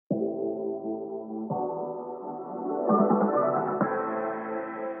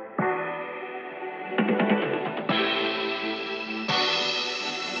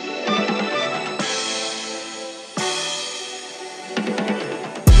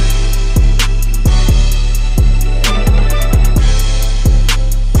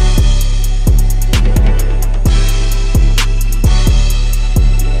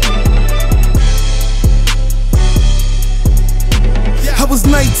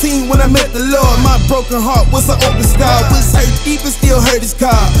18 when I met the Lord. My broken heart was an open scar. Was hurt, even still hurt his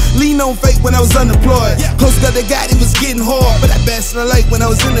car. Lean on fate when I was unemployed. Close to the God, it was getting hard. But I basked in the light when I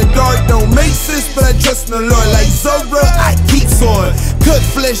was in the dark. Don't make sense, but I trust in the Lord. Like Zora, I keep soaring. Cut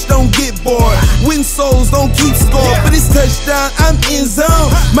flesh, don't get bored. Win souls, don't keep score. But it's touchdown, I'm in zone.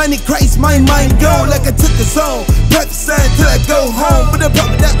 Money Christ, my mind gone like I took a zone. Prophesy till I go home. But the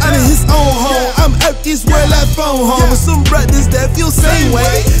prophet that under his own home. I'm out this world, I phone home. With some brothers that feel same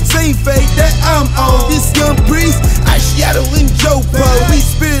way, same faith that I'm on. This young priest, ASHIYADO and JOPO. We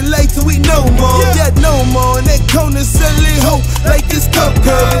spirit light till we no more. Yeah, no more. And that corner selling hope like this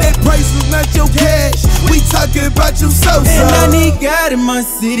Coco. That price was not your cash. We talking about your soul. And I need God in my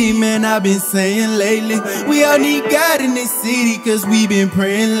city, man, I've been saying lately. We all need God in this city, cause we been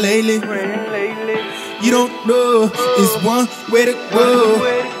praying lately. You don't know, it's one way to go.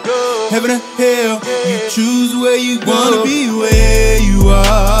 Heaven or hell, you choose where you wanna be, where you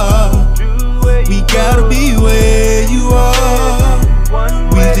are. We gotta be where you are.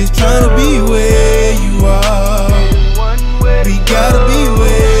 We just tryna be where you are. We gotta be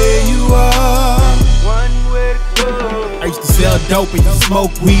where you are. I used to sell dope and used to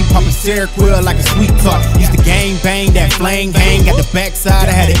smoke weed, poppin' Seroquel like a sweet talk. Used to gang bang, that flame gang, got the backside,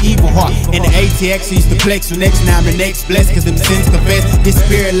 I had an evil heart. In the ATX, I used to flex with next, now I'm the next blessed, cause them sins confess. This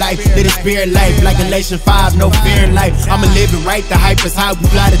spirit life, live a spirit life, like Galatians 5, no fear in life. I'ma live it right, the hype is high, we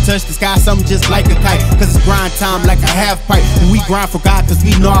fly to touch the sky, something just like a kite. Cause it's grind time like a half pipe, and we grind for God cause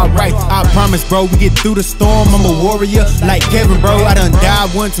we know our right. I promise bro, we get through the storm, I'm a warrior like Kevin bro. I done died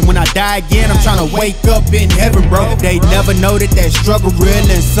once, and when I die again, I'm tryna wake up in heaven bro. They never know that struggle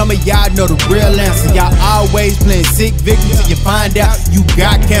real, and some of y'all know the real answer. Y'all always playing sick victim till you find out you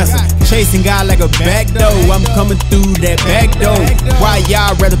got cancer. Chasing God like a back door, I'm coming through that back door. Why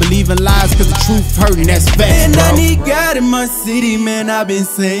y'all rather believe in lies, cause the truth hurting, that's facts, and bro. I need God in my city, man, I've been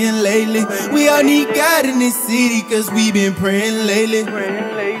saying lately. We all need God in this city, cause we been praying lately.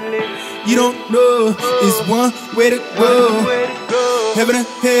 You don't know, it's one way to go. Heaven or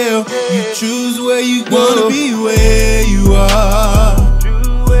hell, you choose where you wanna be, where you are.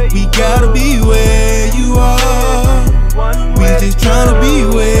 We gotta be where you are. We just tryna be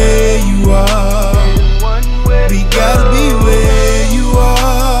where you are. We gotta be where you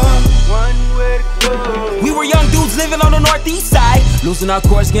are. We were young dudes living on the northeast side, losing our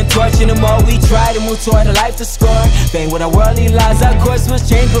course, getting torched, and the more we tried to move toward a life to score. Bang with our worldly lies, our course was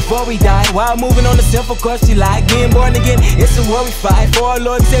changed before we died. While moving on the simple course she lied, being born again, it's a war we fight, for our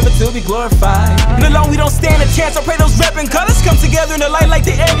Lord and Savior to be glorified. And alone we don't stand a chance, I pray those reppin' colors come together in the light like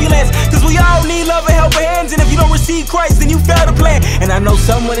the ambulance. Cause we all need love and helping hands, and if you don't receive Christ, then you fail to plan. And I know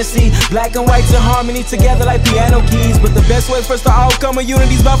some wanna see black and whites in harmony together like piano keys, but the best way for us to all come in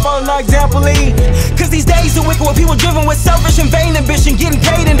unity is by following our example lead. Cause these days are wicked with people driven with selfish and vain ambition, getting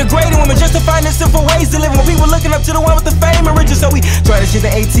paid and degrading women justifying their sinful ways to live, when people looking up to the one with the fame and riches. So we try to shit the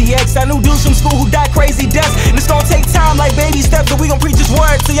ATX. I knew dudes from school who died crazy deaths, and it's gonna take time like baby steps, but we gon' preach his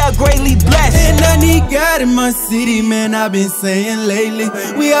word till y'all greatly blessed. And I need God in my city, man, I've been saying lately.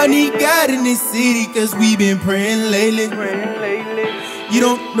 We all need God in this city, cause we been praying lately. You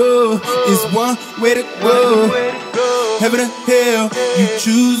don't know, it's one way to go. Heaven or hell, you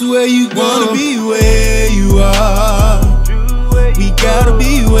choose where you wanna be, where you are. We gotta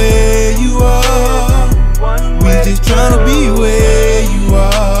be where